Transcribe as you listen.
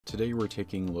Today we're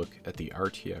taking a look at the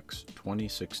RTX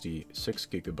 2060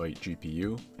 6GB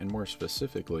GPU, and more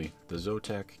specifically, the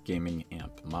Zotac Gaming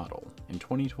Amp model. In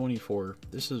 2024,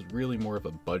 this is really more of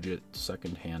a budget,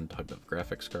 second-hand type of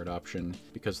graphics card option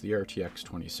because the RTX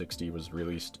 2060 was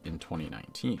released in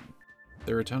 2019.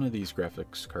 There are a ton of these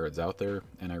graphics cards out there,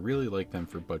 and I really like them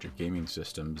for budget gaming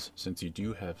systems since you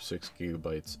do have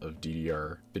 6GB of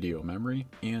DDR video memory,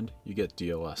 and you get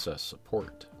DLSS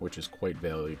support, which is quite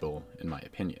valuable in my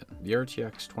opinion. The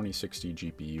RTX 2060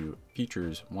 GPU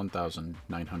features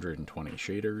 1920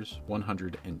 shaders,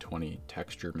 120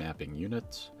 texture mapping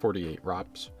units, 48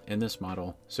 ROPs, in this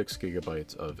model,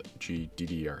 6GB of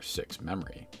GDDR5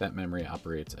 memory. That memory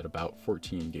operates at about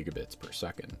 14 gigabits per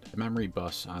second. The memory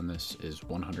bus on this is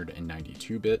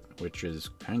 192-bit, which is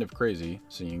kind of crazy,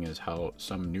 seeing as how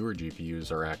some newer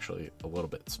GPUs are actually a little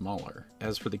bit smaller.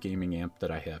 As for the gaming amp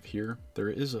that I have here, there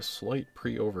is a slight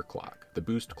pre-overclock. The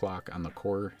boost clock on the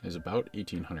core is about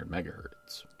 1800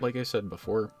 megahertz. Like I said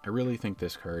before, I really think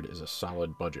this card is a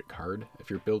solid budget card if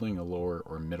you're building a lower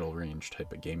or middle range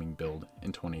type of gaming build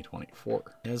in 2024.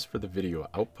 As for the video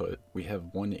output, we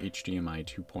have one HDMI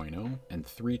 2.0 and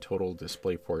 3 total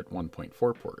DisplayPort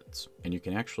 1.4 ports, and you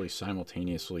can actually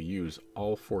simultaneously use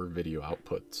all 4 video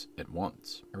outputs at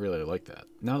once. I really like that.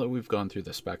 Now that we've gone through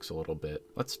the specs a little bit,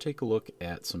 let's take a look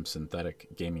at some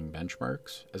synthetic gaming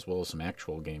benchmarks as well as some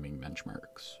actual gaming benchmarks.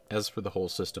 As for the whole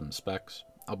system specs,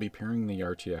 I'll be pairing the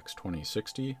RTX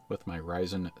 2060 with my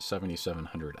Ryzen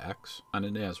 7700X on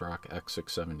an ASROCK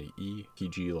X670E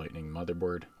PG Lightning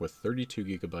motherboard with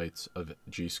 32GB of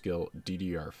Gskill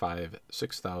DDR5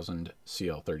 6000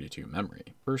 CL32 memory.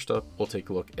 First up, we'll take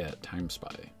a look at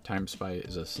Timespy. Timespy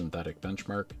is a synthetic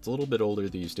benchmark. It's a little bit older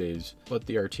these days, but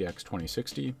the RTX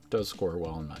 2060 does score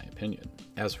well in my opinion.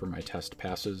 As for my test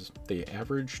passes, they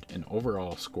averaged an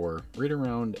overall score right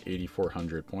around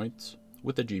 8400 points,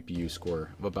 with a GPU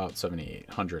score of about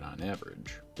 7800 on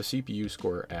average. The CPU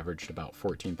score averaged about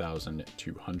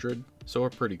 14,200, so a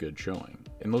pretty good showing.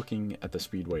 In looking at the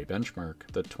Speedway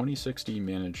benchmark, the 2060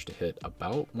 managed to hit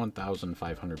about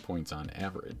 1,500 points on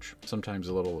average, sometimes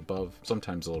a little above,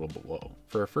 sometimes a little below.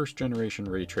 For a first generation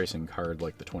ray tracing card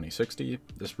like the 2060,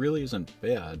 this really isn't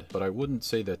bad, but I wouldn't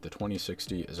say that the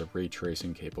 2060 is a ray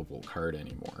tracing capable card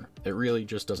anymore. It really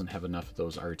just doesn't have enough of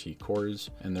those RT cores,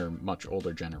 and they're much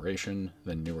older generation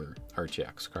than newer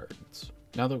RTX cards.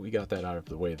 Now that we got that out of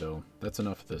the way though, that's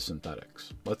enough of the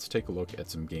synthetics. Let's take a look at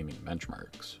some gaming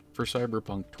benchmarks. For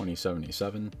Cyberpunk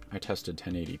 2077, I tested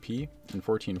 1080p and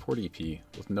 1440p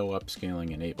with no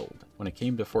upscaling enabled. When it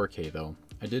came to 4K though,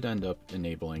 I did end up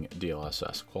enabling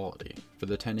DLSS quality. For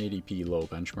the 1080p low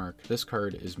benchmark, this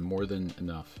card is more than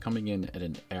enough, coming in at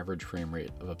an average frame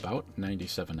rate of about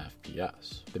 97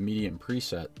 FPS. The medium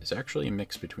preset is actually a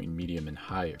mix between medium and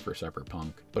high for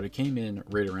Cyberpunk, but it came in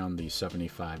right around the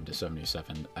 75 to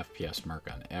 77 FPS mark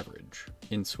on average.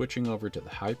 In switching over to the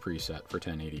high preset for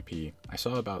 1080p, I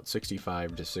saw about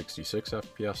 65 to 66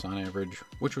 FPS on average,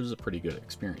 which was a pretty good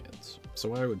experience.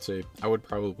 So I would say I would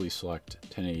probably select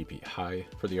 1080p high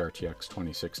for the RTX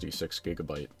 2060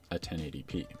 6GB at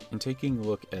 1080p. In taking a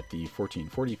look at the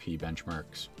 1440p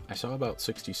benchmarks, I saw about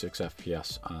 66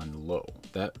 FPS on low.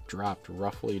 That dropped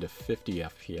roughly to 50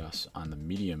 FPS on the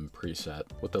medium preset,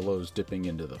 with the lows dipping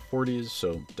into the 40s,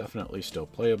 so definitely still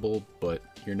playable, but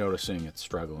you're noticing it's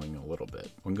struggling a little bit.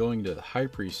 When going to the high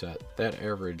preset, that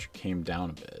average came down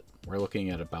a bit. We're looking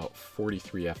at about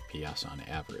 43 FPS on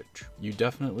average. You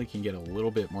definitely can get a little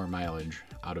bit more mileage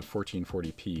out of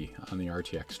 1440p on the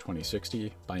RTX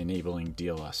 2060 by enabling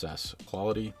DLSS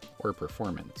quality or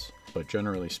performance, but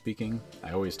generally speaking,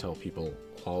 I always tell people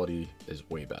quality is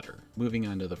way better. Moving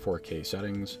on to the 4K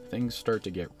settings, things start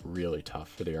to get really tough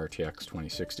for the RTX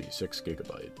 2060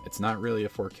 6GB. It's not really a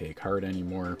 4K card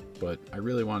anymore, but I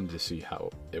really wanted to see how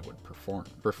it would perform.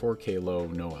 For 4K low,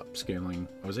 no upscaling,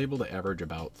 I was able to average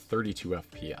about 32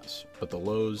 FPS, but the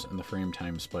lows and the frame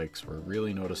time spikes were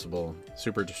really noticeable,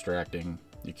 super distracting.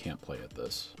 You can't play at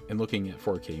this. In looking at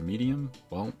 4K medium,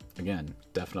 well, again,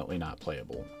 definitely not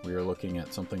playable. We are looking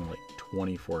at something like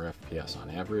 24 FPS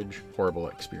on average, horrible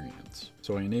experience.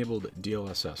 So I enabled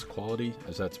DLSS quality,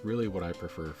 as that's really what I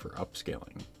prefer for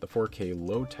upscaling. The 4K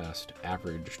low test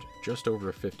averaged just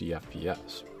over 50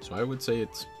 FPS, so I would say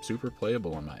it's super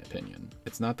playable in my opinion.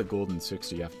 It's not the golden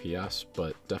 60 FPS,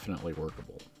 but definitely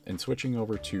workable. And switching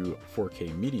over to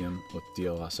 4K medium with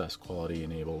DLSS quality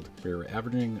enabled, we were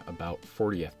averaging about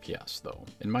 40 FPS though.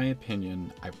 In my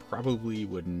opinion, I probably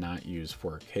would not use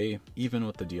 4K even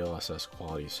with the DLSS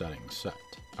quality settings set.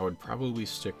 I would probably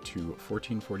stick to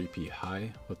 1440p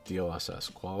high with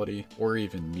DLSS quality, or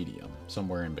even medium,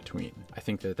 somewhere in between. I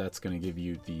think that that's going to give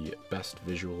you the best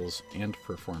visuals and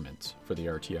performance for the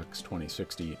RTX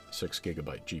 2060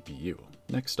 6GB GPU.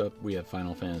 Next up, we have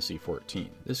Final Fantasy XIV.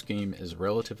 This game is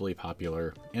relatively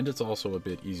popular, and it's also a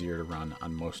bit easier to run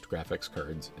on most graphics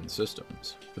cards and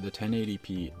systems. For the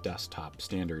 1080p desktop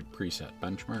standard preset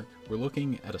benchmark, we're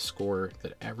looking at a score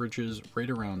that averages right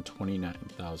around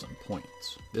 29,000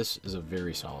 points. This is a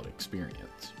very solid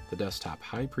experience. The desktop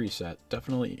high preset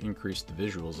definitely increased the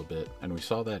visuals a bit, and we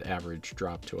saw that average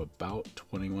drop to about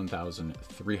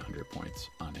 21,300 points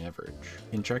on average.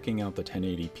 In checking out the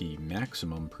 1080p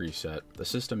maximum preset, the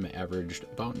system averaged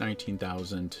about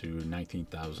 19,000 to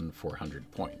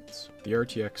 19,400 points. The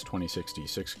RTX 2060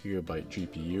 6GB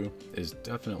GPU is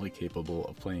definitely capable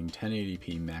of playing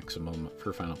 1080p maximum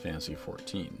for Final Fantasy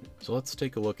XIV. So let's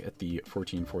take a look at the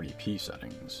 1440p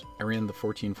settings. I ran the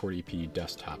 1440p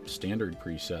desktop standard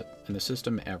preset, and the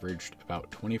system averaged about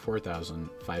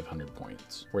 24,500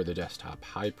 points, where the desktop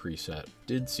high preset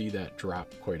did see that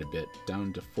drop quite a bit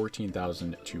down to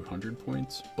 14,200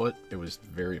 points, but it was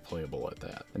very playable at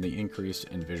that, and the increase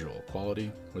in visual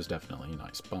quality was definitely a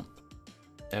nice bump.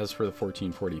 As for the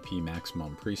 1440p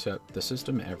maximum preset, the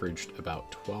system averaged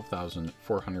about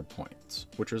 12,400 points,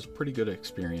 which was a pretty good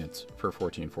experience for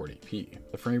 1440p.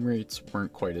 The frame rates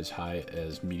weren't quite as high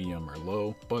as medium or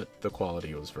low, but the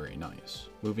quality was very nice.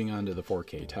 Moving on to the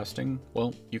 4K testing,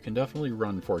 well, you can definitely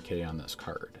run 4K on this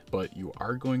card, but you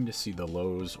are going to see the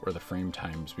lows or the frame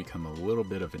times become a little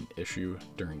bit of an issue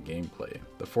during gameplay.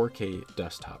 The 4K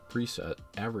desktop preset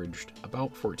averaged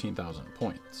about 14,000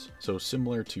 points, so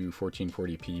similar to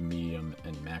 1440p medium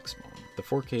and maximum. The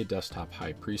 4K desktop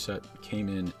high preset came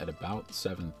in at about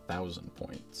 7,000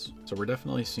 points, so we're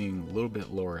definitely seeing a little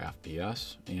bit lower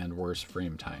FPS and worse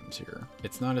frame times here.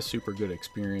 It's not a super good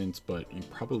experience, but you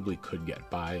probably could get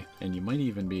by, and you might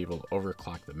even be able to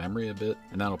overclock the memory a bit,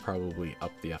 and that'll probably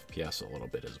up the FPS a little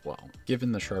bit as well.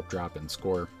 Given the sharp drop in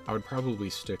score, I would probably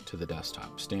stick to the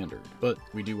desktop standard, but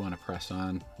we do want to press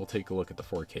on. We'll take a look at the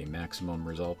 4K maximum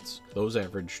results. Those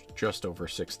averaged just over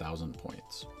 6,000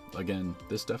 points. Again,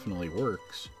 this definitely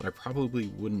works, but I probably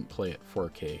wouldn't play at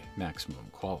 4K maximum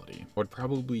quality. I would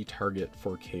probably target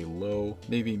 4K low,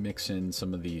 maybe mix in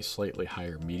some of the slightly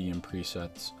higher medium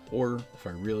presets, or if I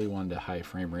really wanted a high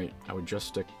frame rate, I would just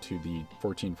stick to the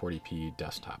 1440p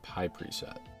desktop high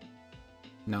preset.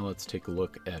 Now let's take a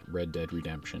look at Red Dead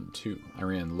Redemption 2. I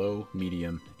ran low,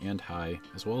 medium, and high,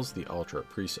 as well as the ultra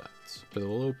presets. For the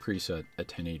low preset at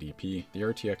 1080p, the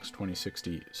RTX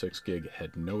 2060 6GB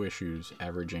had no issues,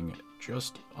 averaging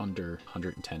just under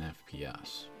 110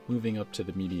 FPS. Moving up to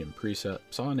the medium preset,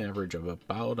 saw an average of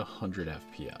about 100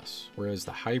 FPS, whereas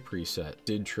the high preset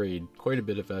did trade quite a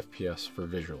bit of FPS for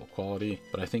visual quality,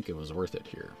 but I think it was worth it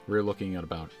here. We're looking at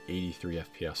about 83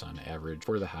 FPS on average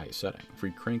for the high setting. If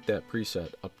we crank that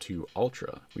preset up to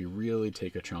ultra, we really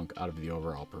take a chunk out of the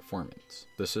overall performance.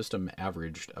 The system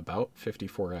averaged about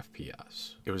 54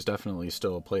 FPS. It was definitely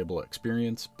still a playable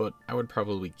experience, but I would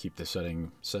probably keep the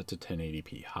setting set to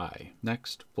 1080p high.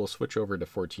 Next, we'll switch over to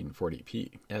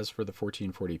 1440p. As for the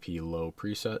 1440p low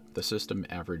preset, the system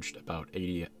averaged about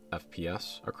 80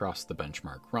 FPS across the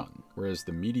benchmark run, whereas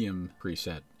the medium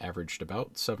preset averaged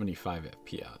about 75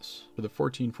 FPS. For the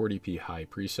 1440p high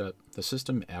preset, the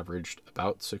system averaged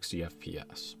about 60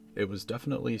 FPS. It was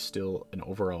definitely still an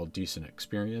overall decent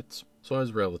experience, so I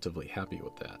was relatively happy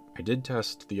with that. I did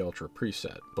test the Ultra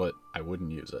preset, but I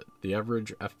wouldn't use it. The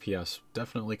average FPS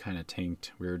definitely kind of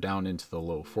tanked. We were down into the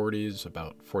low 40s,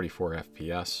 about 44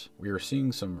 FPS. We were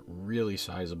seeing some really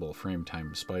sizable frame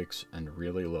time spikes and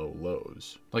really low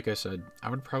lows. Like I said, I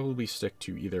would probably stick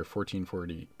to either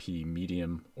 1440p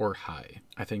medium or high.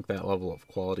 I think that level of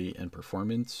quality and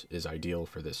performance is ideal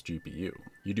for this GPU.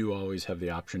 You do always have the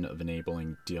option of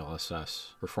enabling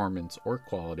DLSS, performance, or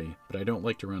quality, but I don't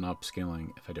like to run upscaling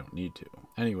if I don't need to.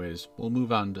 Anyways, we'll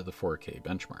move on to the 4K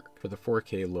benchmark. For the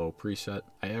 4K low preset,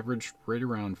 I averaged right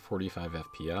around 45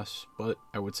 FPS, but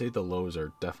I would say the lows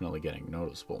are definitely getting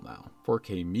noticeable now.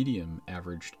 4K medium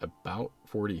averaged about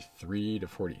 43 to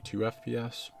 42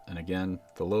 FPS, and again,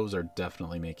 the lows are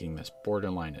definitely making this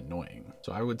borderline annoying.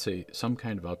 So I would say some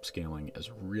kind of upscaling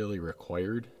is really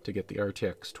required to get the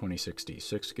RTX 2060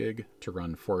 6GB to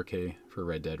run 4K for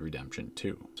Red Dead Redemption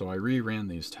 2. So I re-ran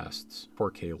these tests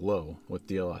 4K low with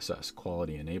DLSS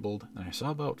quality enabled, and I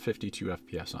saw about 52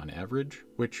 FPS on average,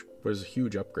 which was a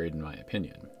huge upgrade in my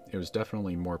opinion. it was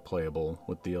definitely more playable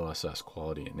with DLSS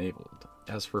quality enabled.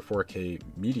 As for 4K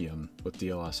medium with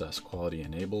DLSS quality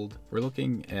enabled, we're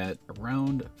looking at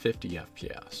around 50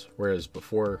 FPS, whereas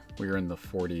before we were in the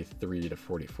 43 to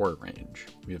 44 range.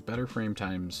 We have better frame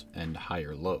times and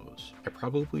higher lows. I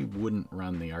probably wouldn't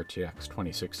run the RTX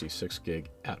 2060 6GB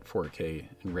at 4K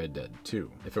in Red Dead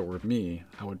 2. If it were me,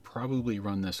 I would probably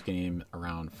run this game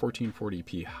around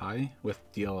 1440p high with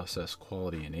DLSS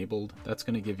quality enabled. That's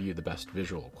going to give you the best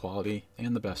visual quality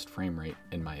and the best frame rate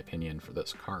in my opinion for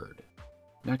this card.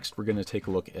 Next, we're going to take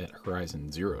a look at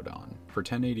Horizon Zero Dawn. For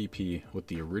 1080p with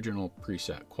the original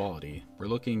preset quality, we're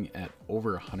looking at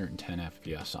over 110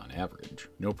 FPS on average.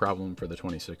 No problem for the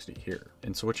 2060 here.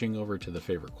 And switching over to the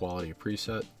favorite quality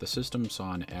preset, the system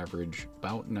saw an average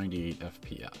about 98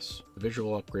 FPS. The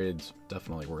visual upgrades,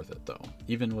 definitely worth it though.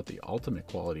 Even with the ultimate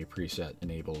quality preset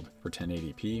enabled for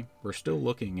 1080p, we're still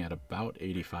looking at about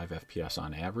 85 FPS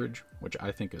on average, which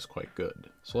I think is quite good.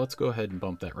 So let's go ahead and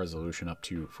bump that resolution up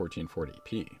to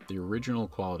 1440p. The original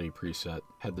quality preset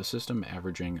had the system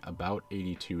averaging about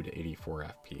 82 to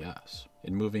 84 FPS.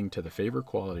 In moving to the favorite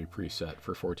quality preset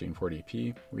for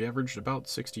 1440p, we averaged about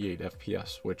 68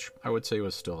 FPS, which I would say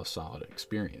was still a solid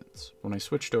experience. When I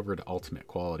switched over to ultimate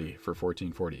quality for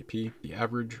 1440p, the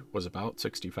average was about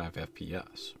 65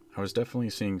 FPS. I was definitely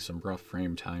seeing some rough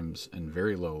frame times and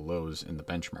very low lows in the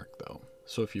benchmark though.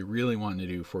 So if you really want to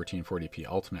do 1440p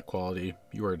ultimate quality,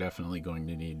 you are definitely going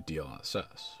to need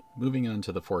DLSS. Moving on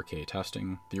to the 4K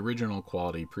testing, the original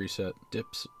quality preset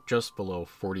dips just below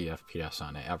 40 FPS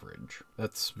on average.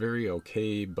 That's very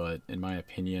okay, but in my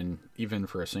opinion, even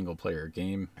for a single player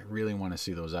game, I really want to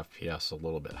see those FPS a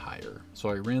little bit higher. So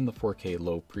I ran the 4K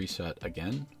low preset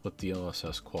again with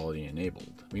DLSS quality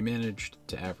enabled. We managed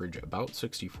to average about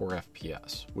 64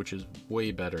 FPS, which is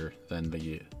way better than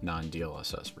the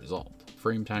non-DLSS result.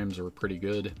 Frame times were pretty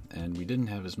good, and we didn't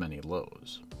have as many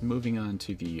lows. Moving on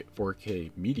to the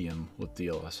 4K medium with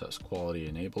DLSS quality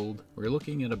enabled, we're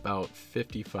looking at about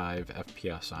 55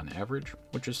 FPS on average,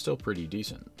 which is still pretty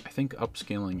decent. I think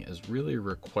upscaling is really a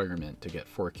requirement to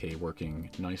get 4K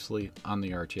working nicely on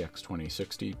the RTX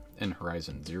 2060 and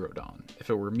Horizon Zero Dawn.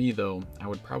 If it were me though, I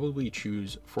would probably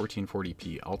choose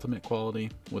 1440p ultimate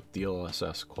quality with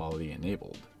DLSS quality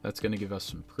enabled. That's going to give us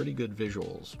some pretty good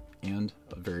visuals and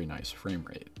a very nice frame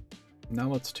rate. Now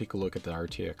let's take a look at the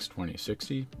RTX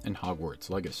 2060 and Hogwarts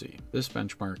Legacy. This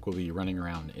benchmark will be running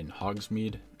around in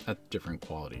Hogsmeade at different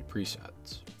quality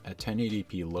presets. At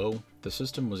 1080p low, the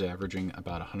system was averaging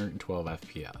about 112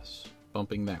 FPS.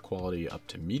 Bumping that quality up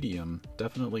to medium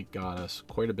definitely got us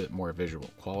quite a bit more visual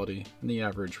quality, and the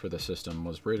average for the system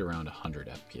was right around 100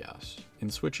 FPS. In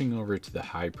switching over to the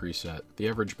high preset, the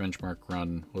average benchmark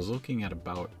run was looking at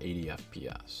about 80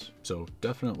 FPS, so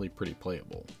definitely pretty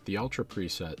playable. The ultra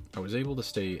preset, I was able to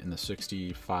stay in the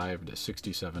 65 to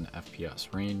 67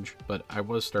 FPS range, but I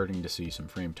was starting to see some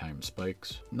frame time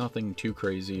spikes. Nothing too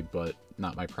crazy, but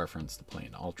not my preference to play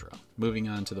in ultra. Moving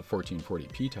on to the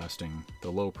 1440p testing, the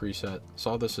low preset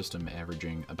saw the system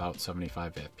averaging about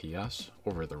 75 FPS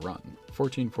over the run.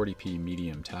 1440p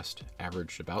medium test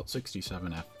averaged about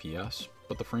 67 FPS,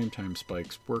 but the frame time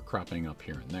spikes were cropping up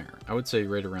here and there. I would say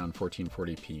right around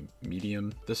 1440p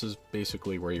medium, this is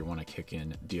basically where you want to kick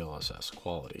in DLSS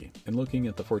quality. And looking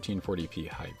at the 1440p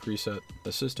high preset,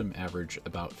 the system averaged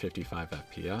about 55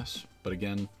 FPS, but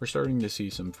again, we're starting to see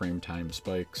some frame time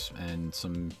spikes and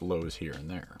some lows here and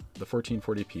there. The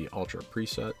 1440p Ultra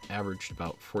preset averaged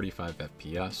about 45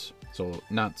 FPS, so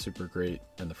not super great,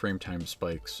 and the frame time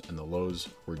spikes and the lows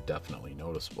were definitely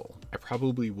noticeable. I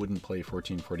probably wouldn't play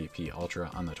 1440p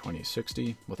Ultra on the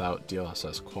 2060 without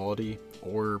DLSS quality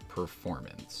or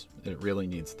performance. It really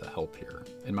needs the help here.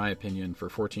 In my opinion, for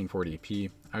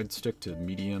 1440p, I'd stick to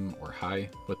medium or high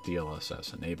with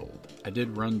DLSS enabled. I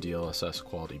did run DLSS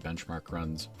quality benchmark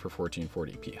runs for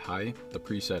 1440p high. The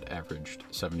preset averaged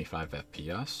 75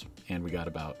 FPS, and we got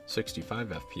about 65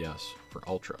 FPS for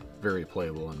Ultra. Very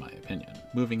playable in my opinion.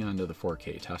 Moving on to the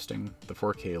 4K testing, the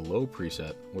 4K low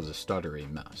preset was a stuttery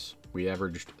mess. We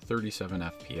averaged 37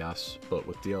 FPS, but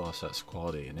with DLSS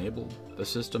quality enabled, the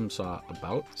system saw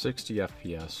about 60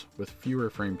 FPS with fewer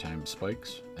frame time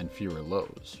spikes and fewer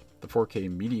lows. The 4K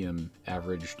medium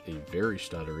averaged a very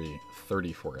stuttery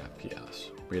 34 FPS.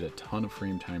 we had a ton of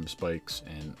frame time spikes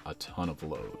and a ton of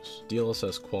lows.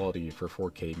 DLSS quality for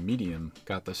 4K medium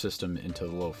got the system into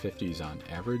the low 50s on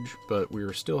average, but we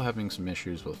were still having some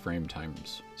issues with frame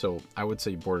times, so I would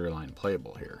say borderline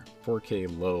playable here.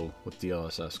 4K low with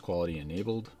DLSS quality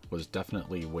enabled was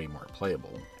definitely way more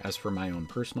playable. As for my own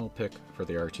personal pick for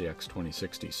the RTX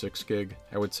 2060 6GB,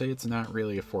 I would say it's not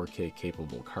really a 4K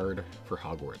capable card for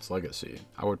Hogwarts Legacy.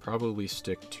 I would probably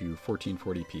stick to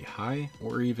 1440p high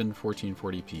or even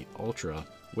 1440p ultra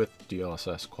with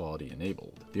DLSS quality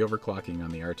enabled. The overclocking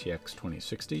on the RTX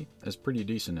 2060 is pretty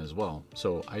decent as well,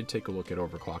 so I'd take a look at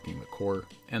overclocking the core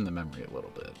and the memory a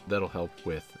little bit. That'll help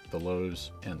with the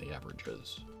lows and the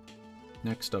averages.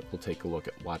 Next up, we'll take a look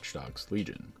at Watch Dogs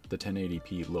Legion. The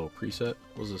 1080p low preset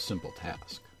was a simple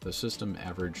task. The system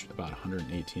averaged about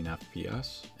 118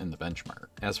 FPS in the benchmark.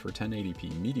 As for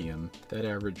 1080p medium, that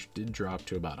average did drop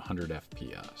to about 100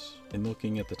 FPS. In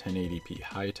looking at the 1080p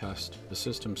high test, the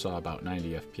system saw about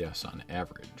 90 FPS on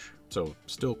average, so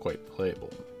still quite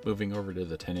playable. Moving over to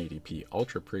the 1080p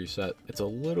Ultra preset, it's a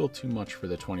little too much for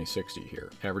the 2060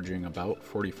 here, averaging about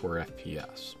 44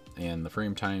 FPS, and the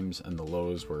frame times and the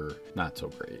lows were not so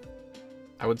great.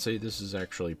 I would say this is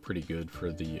actually pretty good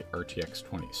for the RTX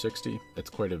 2060.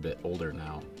 It's quite a bit older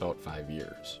now, about 5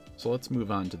 years. So let's move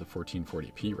on to the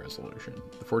 1440p resolution.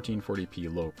 The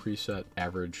 1440p low preset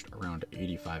averaged around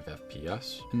 85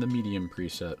 FPS, and the medium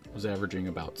preset was averaging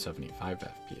about 75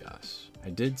 FPS. I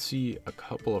did see a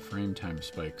couple of frame time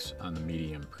spikes on the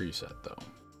medium preset though.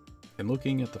 And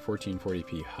looking at the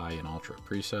 1440p high and ultra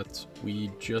presets, we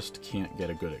just can't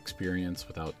get a good experience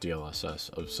without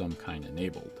DLSS of some kind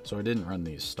enabled, so I didn't run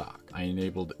these stock. I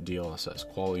enabled DLSS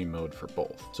quality mode for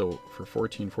both. So for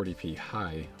 1440p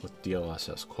high with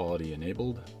DLSS quality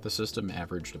enabled, the system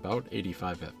averaged about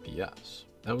 85 FPS.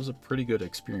 That was a pretty good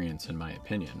experience in my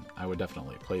opinion. I would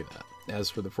definitely play that. As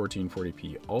for the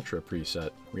 1440p ultra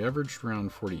preset, we averaged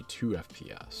around 42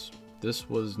 FPS. This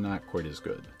was not quite as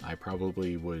good. I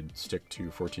probably would stick to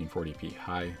 1440p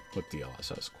high with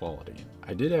DLSS quality.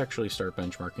 I did actually start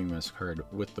benchmarking this card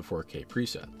with the 4K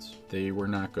presets. They were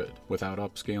not good. Without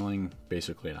upscaling,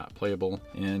 basically not playable,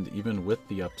 and even with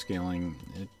the upscaling,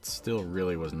 it still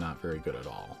really was not very good at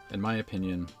all. In my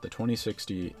opinion, the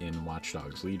 2060 in Watch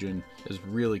Dogs Legion is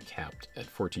really capped at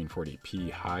 1440p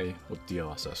high with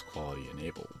DLSS quality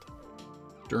enabled.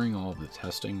 During all of the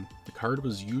testing, the card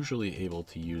was usually able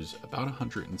to use about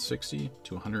 160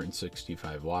 to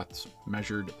 165 watts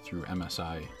measured through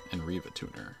MSI and Riva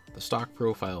Tuner. The stock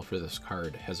profile for this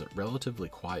card has it relatively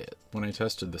quiet. When I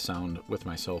tested the sound with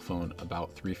my cell phone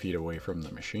about 3 feet away from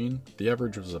the machine, the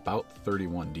average was about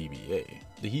 31 dBA.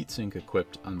 The heatsink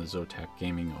equipped on the Zotac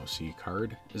Gaming OC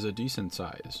card is a decent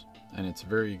size, and it's a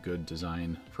very good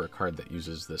design for a card that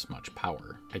uses this much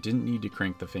power. I didn't need to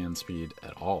crank the fan speed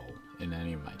at all in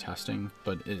any of my testing,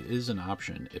 but it is an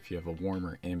option if you have a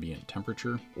warmer ambient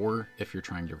temperature or if you're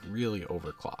trying to really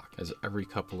overclock, as every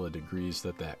couple of degrees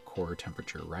that core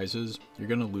temperature rises, you're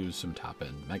going to lose some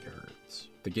top-end megahertz.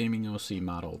 The Gaming OC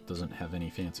model doesn't have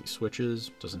any fancy switches,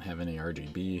 doesn't have any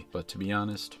RGB, but to be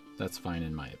honest, that's fine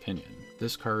in my opinion.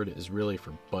 This card is really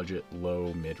for budget,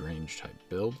 low, mid-range type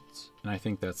builds, and I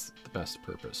think that's the best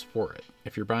purpose for it.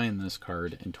 If you're buying this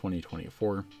card in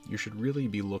 2024, you should really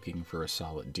be looking for a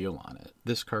solid deal on it.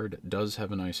 This card does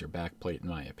have a nicer backplate in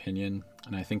my opinion,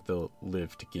 and I think the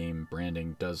Live to Game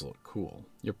branding does look cool.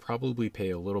 You'll probably pay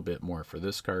a little bit more for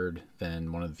this card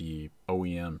than one of the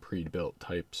OEM pre-built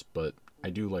types, but I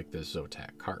do like this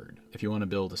Zotac card. If you want to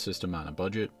build a system on a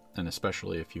budget, and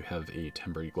especially if you have a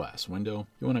tempered glass window,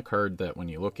 you want a card that when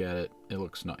you look at it, it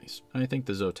looks nice. And I think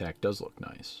the Zotac does look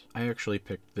nice. I actually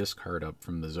picked this card up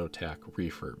from the Zotac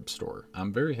refurb store.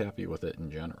 I'm very happy with it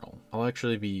in general. I'll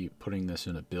actually be putting this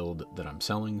in a build that I'm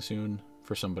selling soon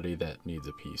for somebody that needs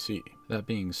a PC. That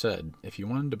being said, if you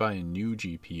wanted to buy a new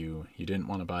GPU, you didn't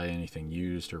want to buy anything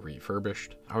used or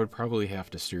refurbished, I would probably have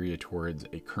to steer you towards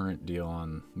a current deal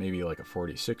on maybe like a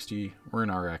 4060 or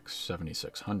an RX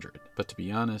 7600. But to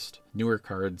be honest, newer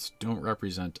cards don't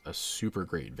represent a super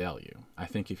great value. I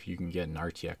think if you can get an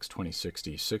RTX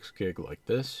 2060 6GB like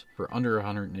this for under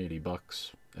 180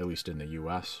 bucks, at least in the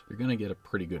US, you're going to get a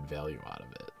pretty good value out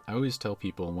of it. I always tell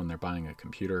people when they're buying a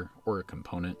computer or a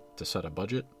component to set a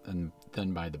budget and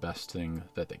then buy the best thing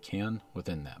that they can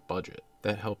within that budget.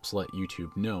 That helps let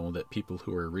YouTube know that people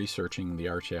who are researching the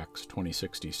RTX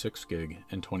 2060 6GB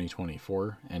in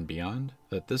 2024 and beyond,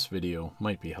 that this video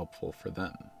might be helpful for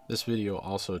them. This video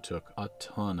also took a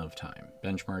ton of time,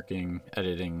 benchmarking,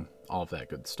 editing, all of that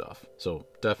good stuff. So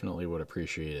definitely would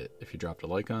appreciate it if you dropped a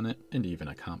like on it and even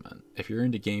a comment. If you're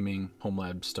into gaming, home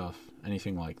lab stuff,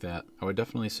 anything like that, I would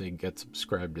definitely say get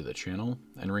subscribed to the channel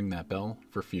and ring that bell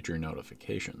for future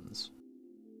notifications.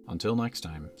 Until next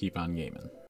time, keep on gaming.